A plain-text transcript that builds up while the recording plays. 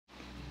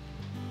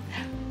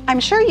I'm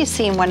sure you've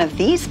seen one of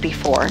these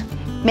before.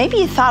 Maybe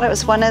you thought it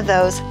was one of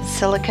those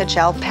silica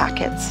gel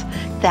packets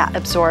that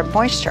absorb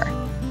moisture,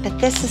 but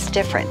this is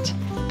different.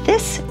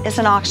 This is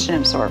an oxygen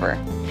absorber.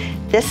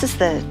 This is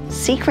the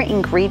secret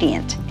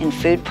ingredient in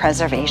food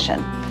preservation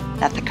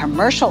that the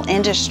commercial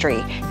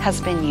industry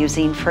has been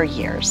using for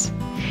years.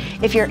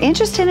 If you're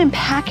interested in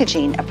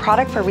packaging a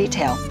product for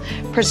retail,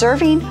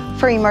 preserving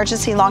for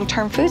emergency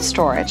long-term food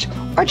storage,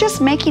 or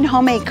just making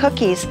homemade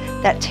cookies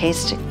that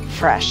taste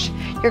fresh,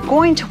 you're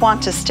going to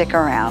want to stick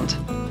around.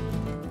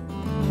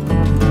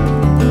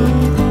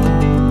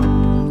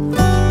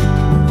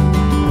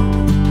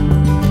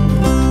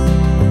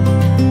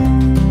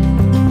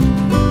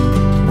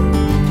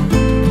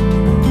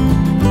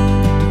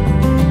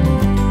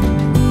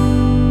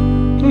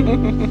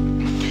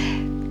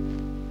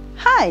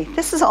 Hi,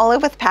 this is Ola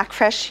with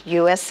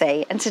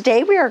PackFreshUSA, and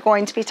today we are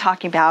going to be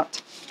talking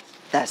about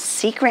the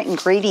secret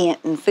ingredient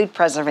in food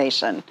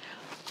preservation,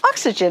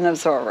 oxygen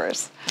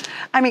absorbers.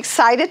 I'm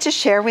excited to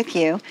share with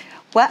you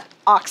what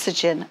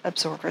oxygen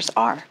absorbers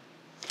are.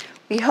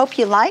 We hope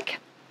you like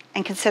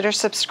and consider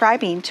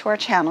subscribing to our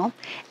channel,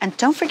 and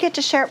don't forget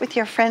to share it with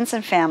your friends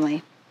and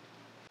family.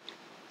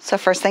 So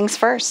first things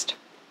first,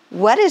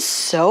 what is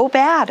so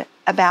bad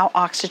about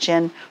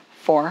oxygen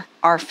for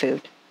our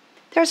food?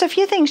 There's a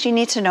few things you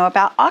need to know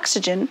about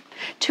oxygen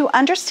to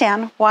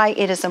understand why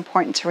it is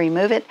important to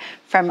remove it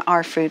from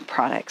our food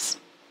products.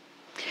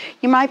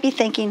 You might be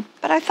thinking,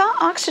 but I thought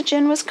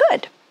oxygen was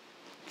good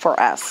for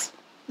us.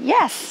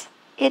 Yes,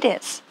 it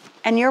is,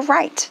 and you're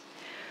right.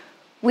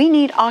 We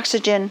need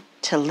oxygen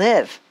to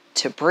live,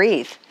 to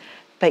breathe.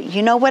 But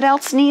you know what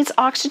else needs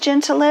oxygen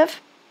to live?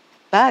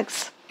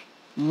 Bugs,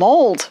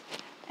 mold,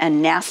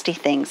 and nasty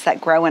things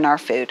that grow in our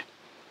food,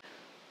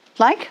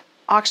 like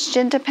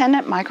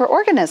oxygen-dependent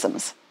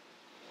microorganisms.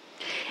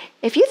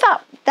 If you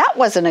thought that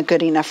wasn't a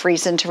good enough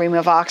reason to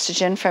remove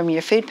oxygen from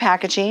your food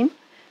packaging,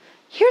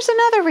 here's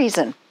another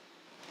reason: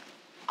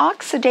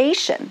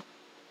 oxidation.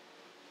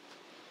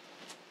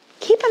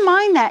 Keep in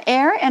mind that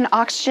air and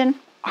oxygen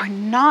are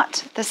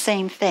not the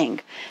same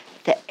thing.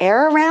 The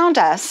air around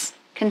us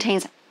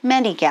contains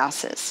many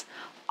gases.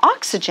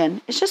 Oxygen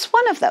is just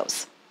one of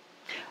those.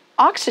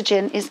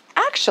 Oxygen is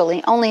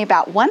actually only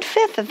about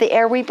 1/5 of the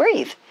air we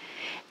breathe.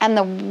 And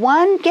the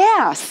one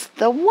gas,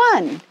 the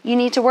one you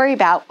need to worry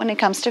about when it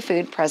comes to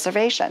food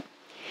preservation.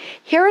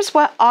 Here is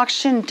what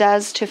oxygen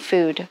does to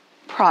food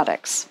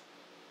products.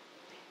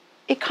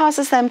 It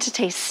causes them to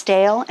taste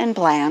stale and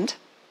bland.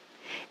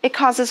 It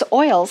causes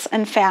oils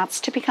and fats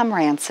to become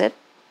rancid.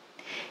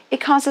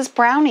 It causes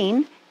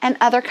browning and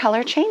other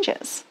color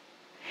changes.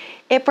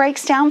 It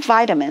breaks down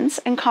vitamins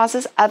and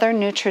causes other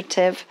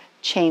nutritive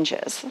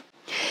changes.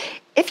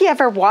 If you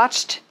ever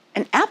watched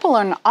an apple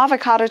or an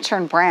avocado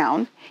turn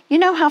brown, you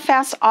know how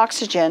fast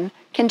oxygen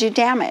can do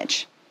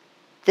damage.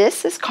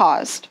 This is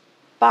caused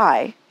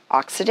by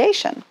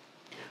oxidation.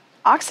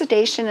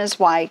 Oxidation is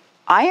why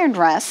iron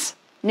rusts,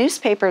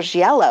 newspapers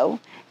yellow,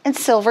 and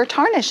silver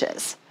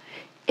tarnishes.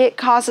 It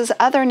causes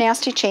other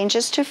nasty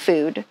changes to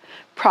food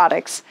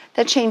products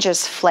that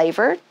changes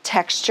flavor,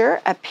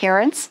 texture,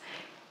 appearance,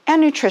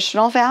 and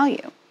nutritional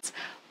value.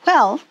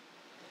 Well,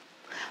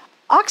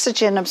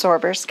 oxygen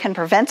absorbers can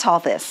prevent all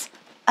this.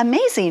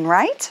 Amazing,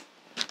 right?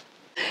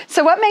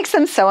 So what makes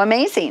them so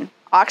amazing?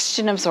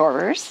 Oxygen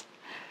absorbers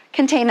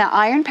contain an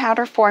iron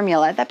powder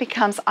formula that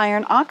becomes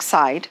iron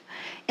oxide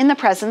in the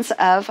presence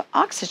of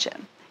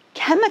oxygen,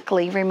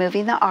 chemically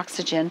removing the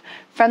oxygen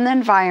from the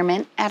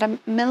environment at a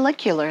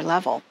molecular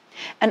level.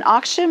 An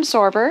oxygen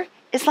absorber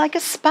is like a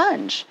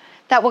sponge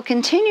that will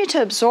continue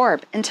to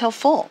absorb until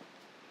full.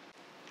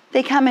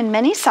 They come in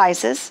many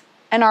sizes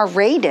and are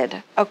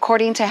rated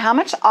according to how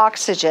much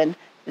oxygen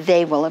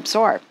they will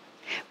absorb.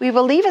 We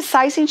will leave a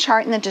sizing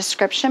chart in the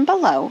description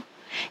below,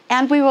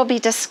 and we will be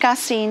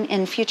discussing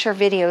in future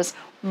videos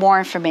more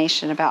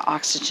information about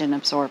oxygen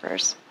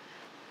absorbers.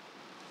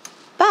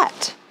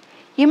 But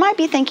you might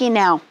be thinking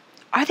now,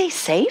 are they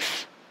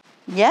safe?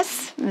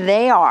 Yes,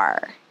 they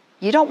are.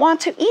 You don't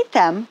want to eat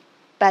them,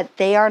 but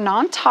they are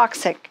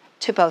non-toxic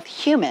to both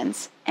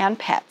humans and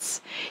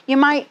pets. You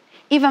might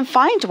even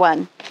find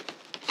one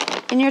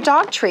in your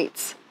dog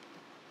treats.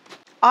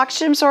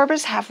 Oxygen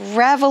absorbers have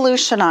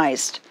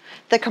revolutionized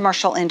the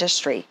commercial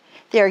industry.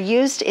 They are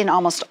used in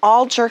almost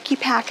all jerky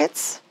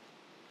packets,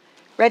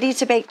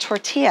 ready-to-bake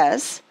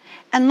tortillas,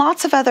 and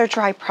lots of other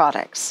dry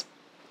products.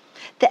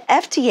 The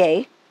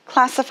FDA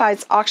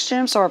classifies oxygen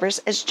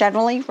absorbers as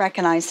generally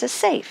recognized as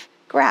safe,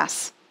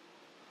 GRAS.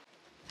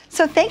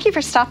 So thank you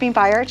for stopping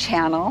by our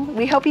channel.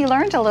 We hope you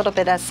learned a little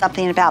bit of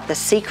something about the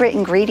secret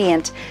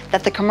ingredient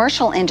that the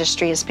commercial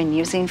industry has been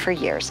using for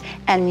years.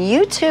 And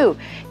you too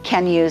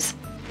can use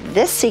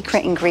this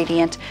secret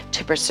ingredient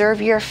to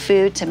preserve your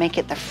food, to make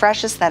it the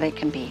freshest that it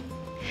can be.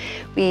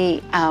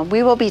 We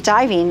will be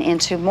diving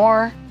into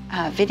more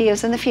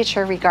videos in the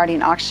future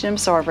regarding oxygen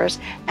absorbers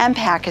and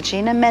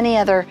packaging and many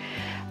other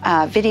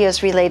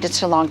videos related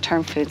to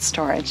long-term food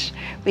storage.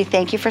 We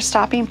thank you for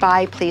stopping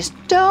by. Please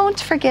don't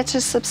forget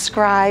to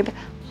subscribe,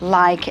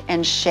 like,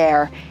 and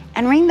share.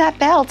 and ring that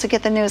bell to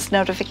get the newest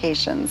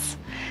notifications.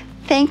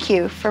 Thank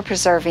you for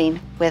preserving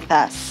with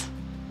us.